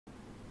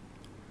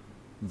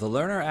The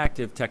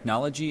learner-active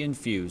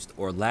technology-infused,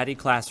 or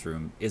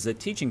LATIClassroom, is a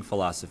teaching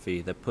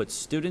philosophy that puts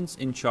students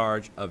in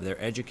charge of their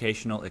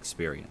educational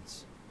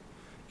experience.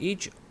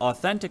 Each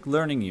Authentic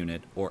Learning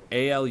Unit, or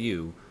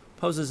ALU,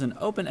 poses an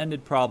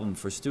open-ended problem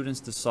for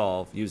students to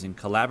solve using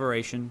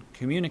collaboration,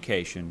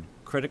 communication,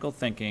 critical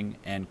thinking,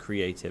 and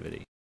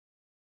creativity.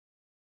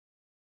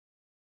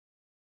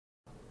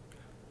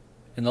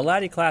 In the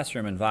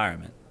LATIClassroom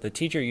environment, the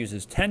teacher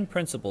uses 10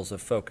 principles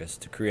of focus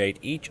to create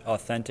each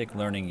authentic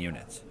learning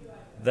unit.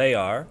 They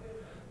are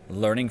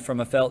learning from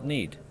a felt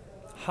need,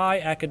 high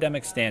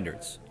academic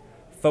standards,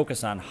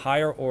 focus on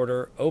higher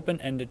order,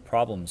 open-ended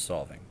problem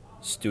solving,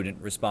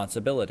 student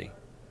responsibility,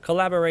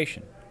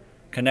 collaboration,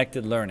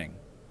 connected learning,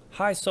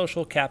 high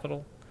social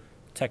capital,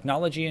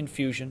 technology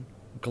infusion,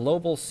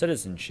 global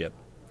citizenship,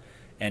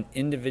 and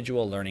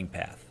individual learning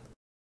path.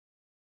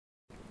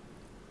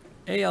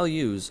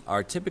 ALUs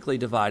are typically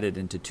divided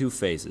into two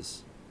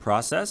phases,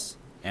 process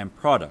and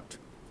product,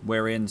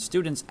 wherein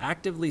students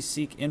actively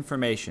seek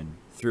information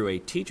through a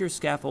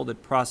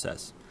teacher-scaffolded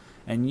process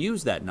and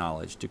use that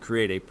knowledge to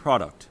create a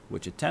product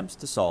which attempts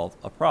to solve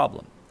a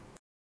problem.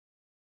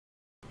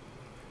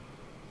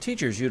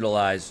 Teachers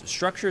utilize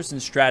structures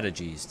and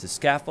strategies to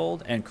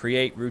scaffold and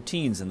create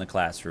routines in the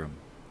classroom.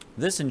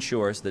 This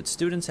ensures that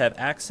students have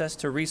access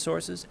to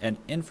resources and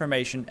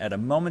information at a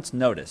moment's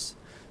notice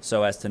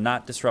so as to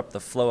not disrupt the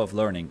flow of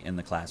learning in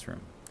the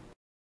classroom.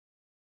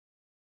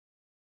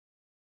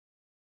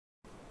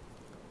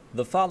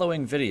 The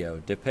following video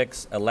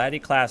depicts a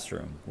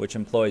LATIClassroom which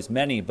employs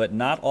many but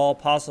not all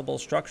possible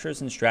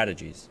structures and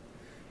strategies.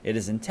 It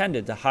is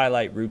intended to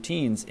highlight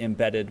routines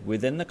embedded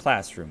within the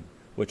classroom,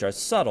 which are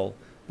subtle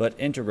but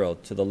integral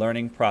to the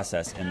learning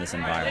process in this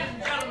environment.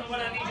 Ladies and gentlemen,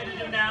 what I need you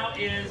to do now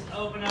is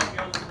open up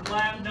your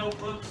lab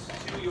notebooks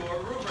to your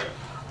rubric.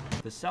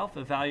 The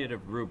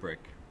self-evaluative rubric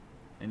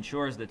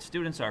ensures that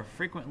students are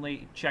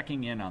frequently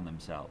checking in on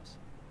themselves.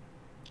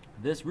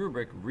 This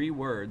rubric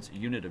rewords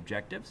unit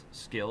objectives,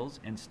 skills,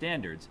 and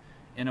standards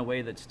in a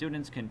way that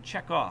students can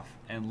check off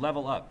and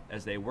level up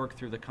as they work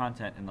through the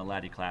content in the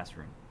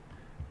LATIClassroom.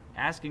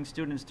 Asking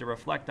students to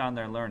reflect on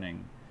their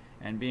learning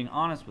and being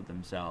honest with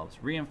themselves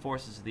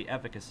reinforces the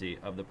efficacy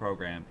of the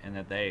program and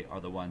that they are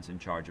the ones in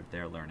charge of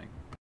their learning.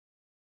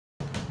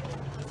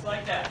 Just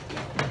like that.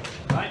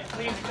 All right,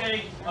 please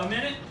take a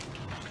minute,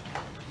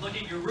 look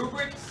at your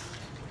rubrics.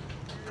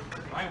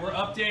 All right, we're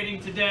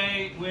updating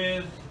today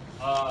with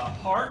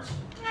heart,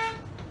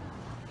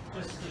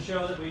 just to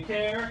show that we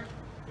care.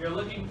 You're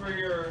looking for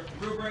your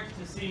rubric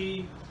to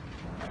see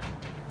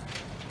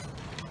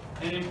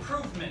an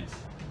improvement,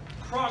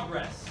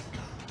 progress,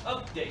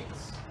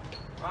 updates,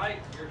 right?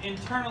 You're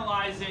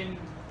internalizing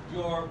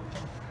your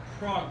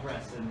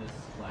progress in this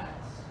class,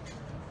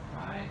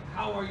 right?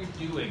 How are you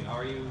doing?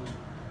 Are you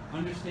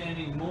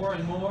understanding more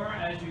and more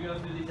as you go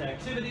through these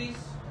activities?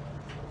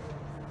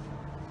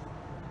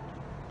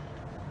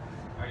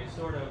 Are you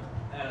sort of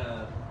at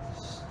a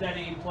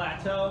steady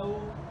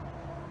plateau?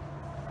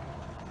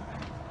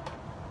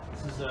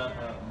 This is an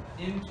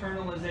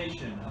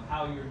internalization of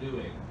how you're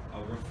doing,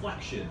 a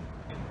reflection.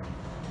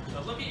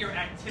 So look at your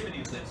activity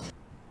list.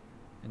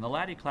 In the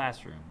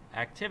LATIClassroom,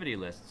 activity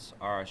lists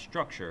are a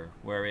structure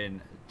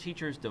wherein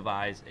teachers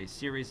devise a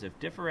series of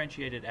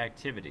differentiated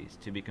activities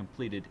to be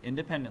completed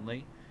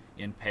independently,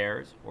 in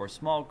pairs, or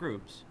small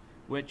groups,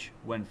 which,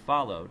 when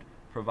followed,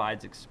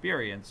 provides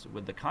experience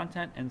with the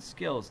content and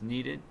skills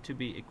needed to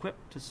be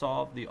equipped to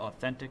solve the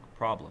authentic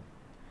problem.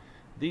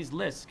 These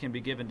lists can be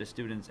given to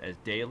students as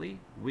daily,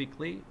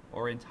 weekly,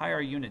 or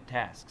entire unit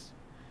tasks.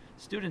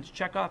 Students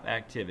check off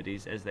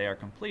activities as they are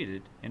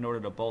completed in order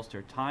to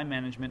bolster time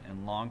management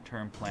and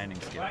long-term planning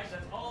skills. Right,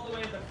 that's all the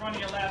way at the front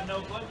of your lab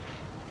notebook.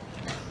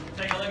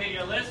 Take a look at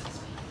your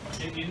lists.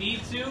 If you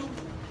need to,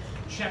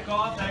 check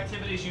off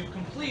activities you've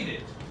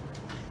completed.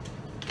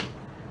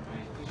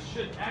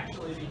 Should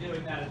actually be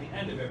doing that at the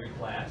end of every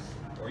class,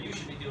 or you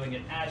should be doing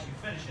it as you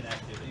finish an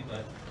activity,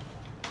 but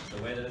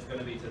the way that it's going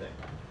to be today,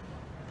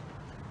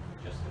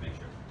 just to make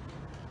sure.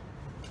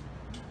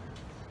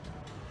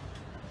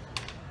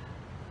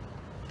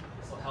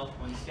 This will help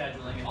when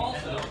scheduling at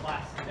the end of the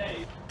class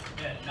today.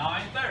 At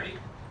 9:30,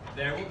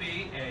 there will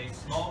be a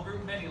small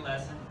group mini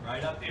lesson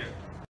right up here.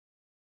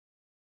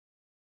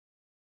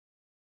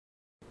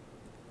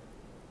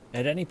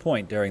 At any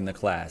point during the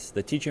class,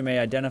 the teacher may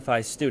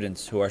identify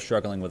students who are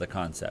struggling with a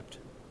concept.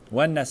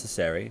 When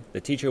necessary, the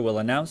teacher will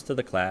announce to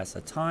the class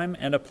a time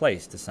and a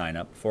place to sign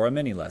up for a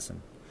mini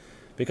lesson.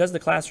 Because the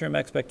classroom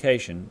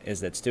expectation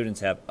is that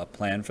students have a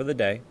plan for the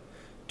day,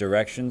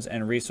 directions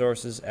and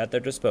resources at their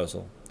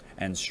disposal,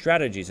 and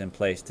strategies in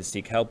place to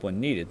seek help when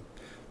needed,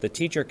 the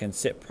teacher can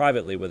sit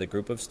privately with a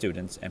group of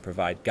students and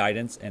provide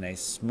guidance in a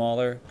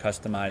smaller,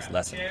 customized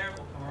lesson.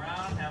 We'll come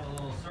around, have a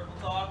little circle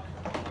talk.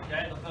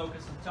 Okay, the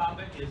focus of the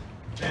topic is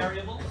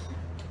variables.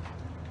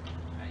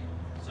 Right.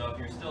 So if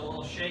you're still a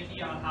little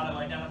shaky on how to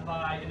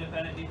identify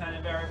independent,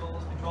 dependent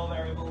variables, control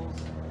variables,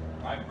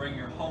 right, bring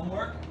your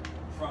homework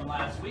from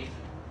last week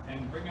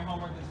and bring your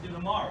homework that's due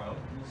tomorrow.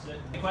 We'll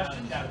sit. Any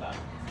questions? Chat about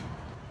it.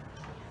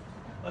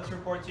 let's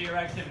report to your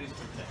activities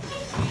for today.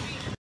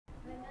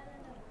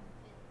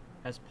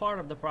 As part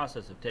of the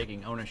process of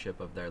taking ownership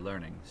of their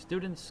learning,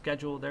 students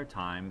schedule their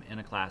time in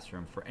a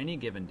classroom for any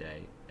given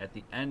day at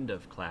the end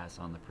of class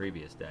on the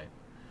previous day.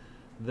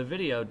 The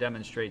video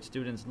demonstrates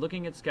students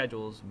looking at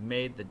schedules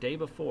made the day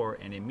before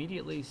and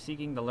immediately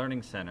seeking the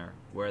learning center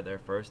where their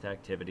first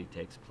activity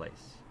takes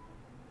place.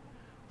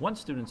 Once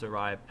students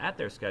arrive at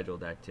their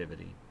scheduled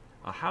activity,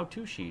 a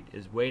how-to sheet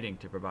is waiting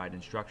to provide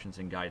instructions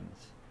and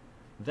guidance.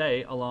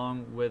 They,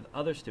 along with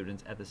other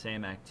students at the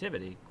same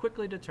activity,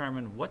 quickly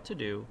determine what to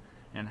do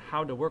and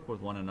how to work with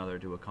one another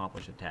to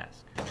accomplish a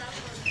task.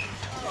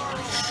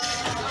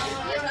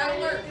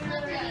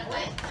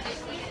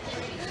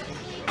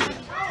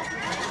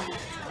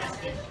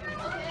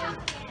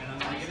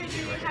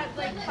 Had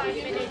like 5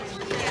 minutes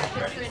to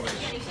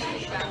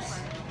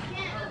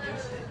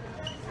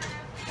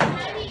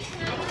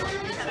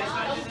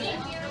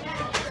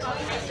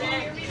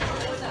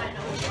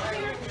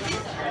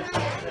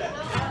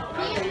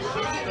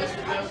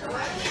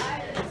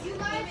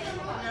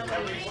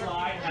Every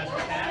slide has a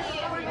task.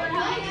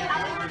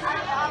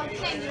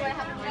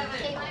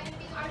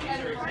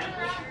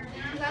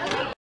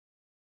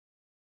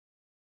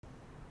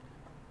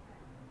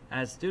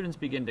 As students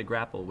begin to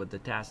grapple with the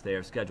task they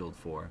are scheduled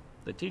for,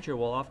 the teacher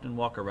will often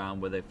walk around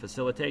with a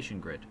facilitation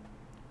grid.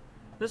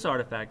 This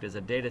artifact is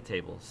a data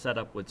table set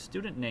up with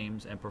student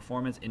names and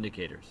performance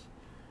indicators.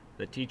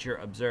 The teacher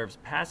observes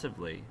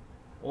passively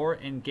or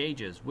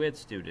engages with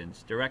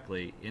students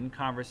directly in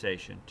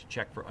conversation to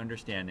check for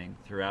understanding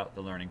throughout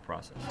the learning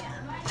process.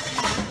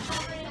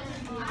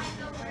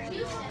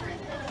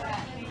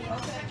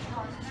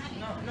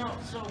 No,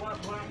 so what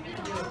I'm going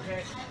to do,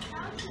 okay?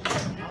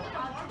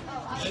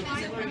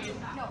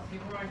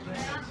 People aren't doing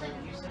it, so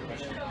you said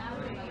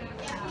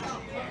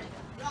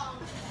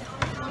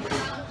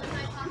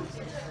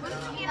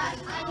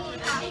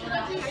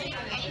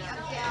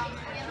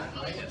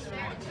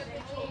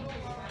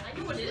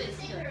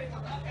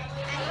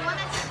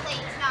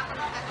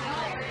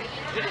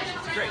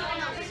It's great.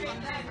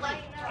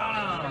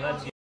 Oh, no,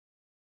 that's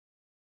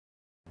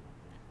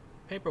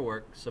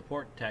Paperwork,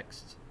 support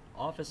texts,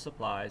 office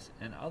supplies,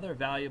 and other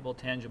valuable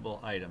tangible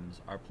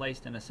items are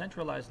placed in a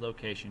centralized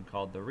location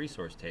called the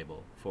resource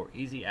table for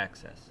easy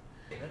access.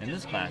 In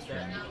this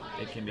classroom,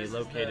 it can be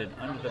located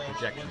under the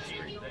projection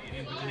screen. You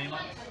put your name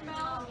on?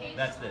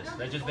 That's this.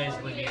 That just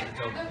basically means it's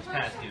over. It's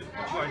past due.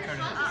 But you already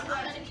turned it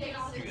in.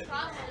 You're good.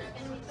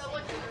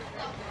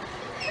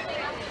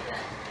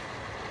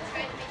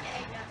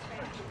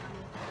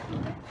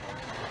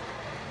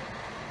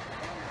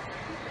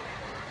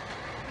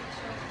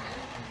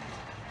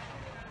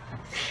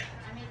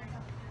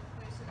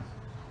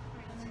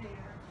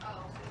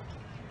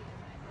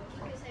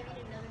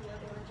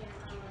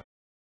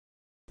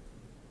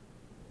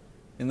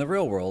 In the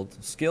real world,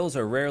 skills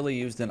are rarely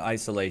used in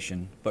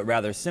isolation, but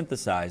rather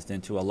synthesized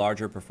into a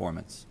larger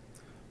performance.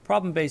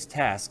 Problem-based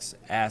tasks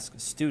ask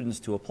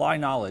students to apply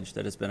knowledge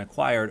that has been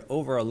acquired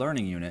over a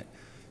learning unit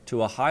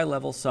to a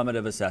high-level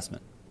summative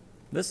assessment.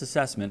 This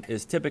assessment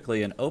is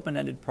typically an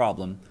open-ended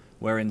problem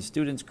wherein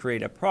students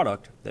create a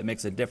product that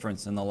makes a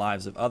difference in the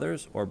lives of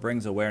others or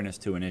brings awareness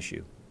to an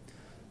issue.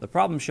 The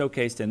problem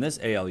showcased in this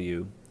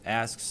ALU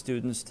asks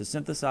students to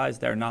synthesize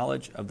their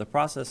knowledge of the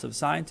process of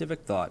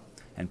scientific thought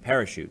and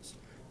parachutes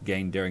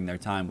gained during their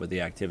time with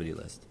the activity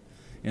list,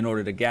 in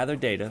order to gather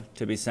data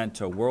to be sent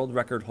to world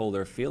record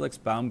holder Felix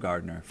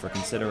Baumgartner for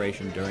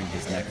consideration during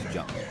his next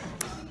jump.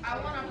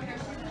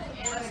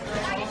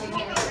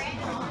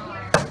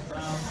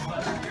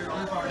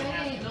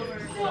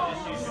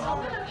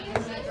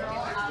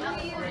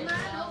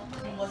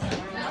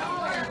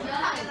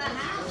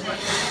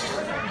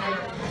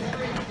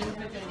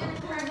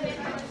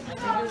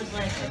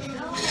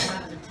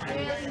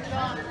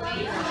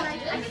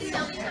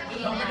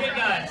 Don't forget,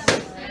 guys,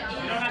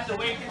 you don't have to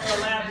wait for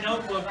a lab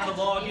notebook to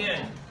log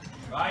in,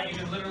 right? You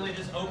can literally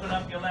just open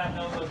up your lab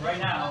notebook right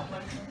now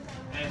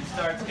and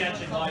start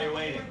sketching while you're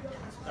waiting.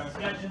 Start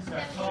sketching,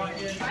 start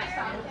talking.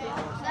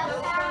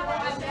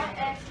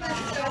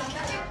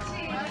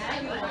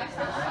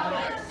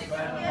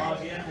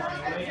 Log in while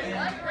you're waiting.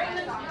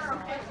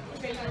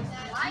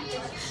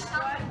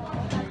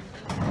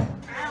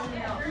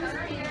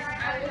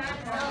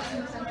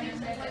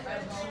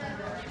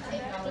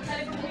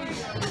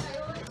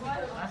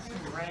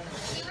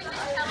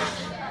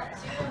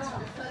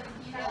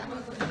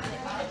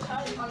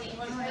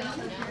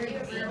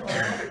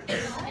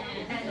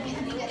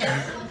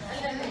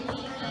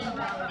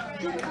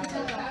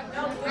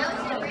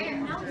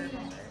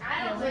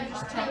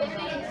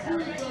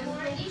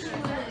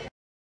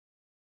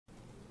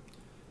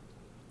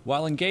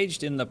 While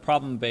engaged in the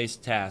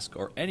problem-based task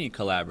or any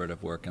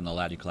collaborative work in the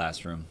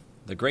LATIClassroom,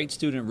 the Great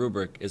Student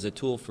Rubric is a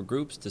tool for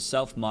groups to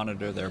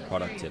self-monitor their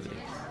productivity.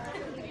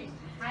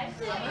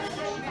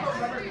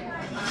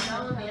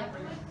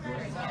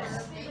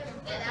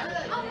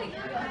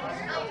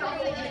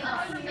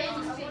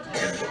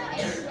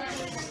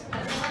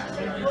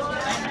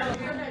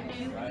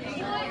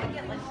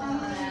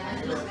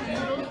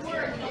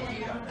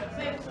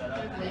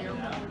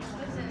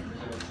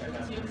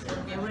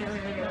 Okay, wait.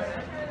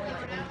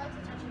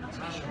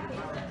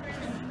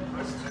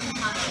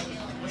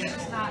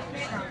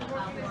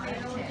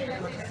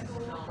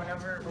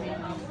 Whenever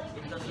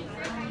it doesn't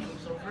work, it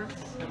moves over,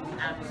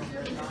 add over.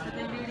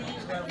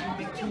 So if we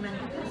make too many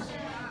holes,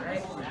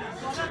 right?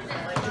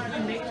 Like if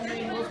we make too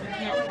many holes, we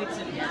can't fix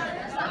it again.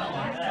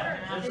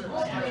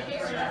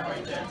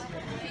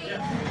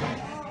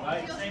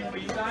 Alright, same for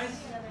you guys.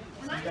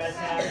 You guys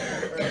have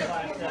your first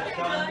 5 steps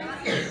done.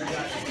 You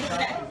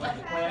got what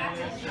the plan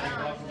is, you're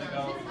welcome to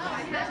go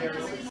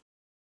materials.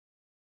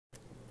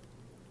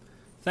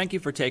 Thank you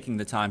for taking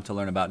the time to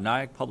learn about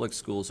Nyack Public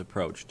Schools'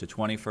 approach to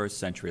 21st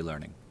century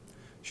learning.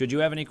 Should you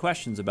have any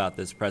questions about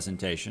this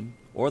presentation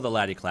or the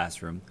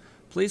LATIClassroom,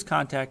 please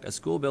contact a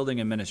school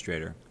building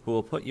administrator who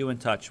will put you in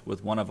touch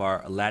with one of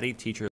our LATI teacher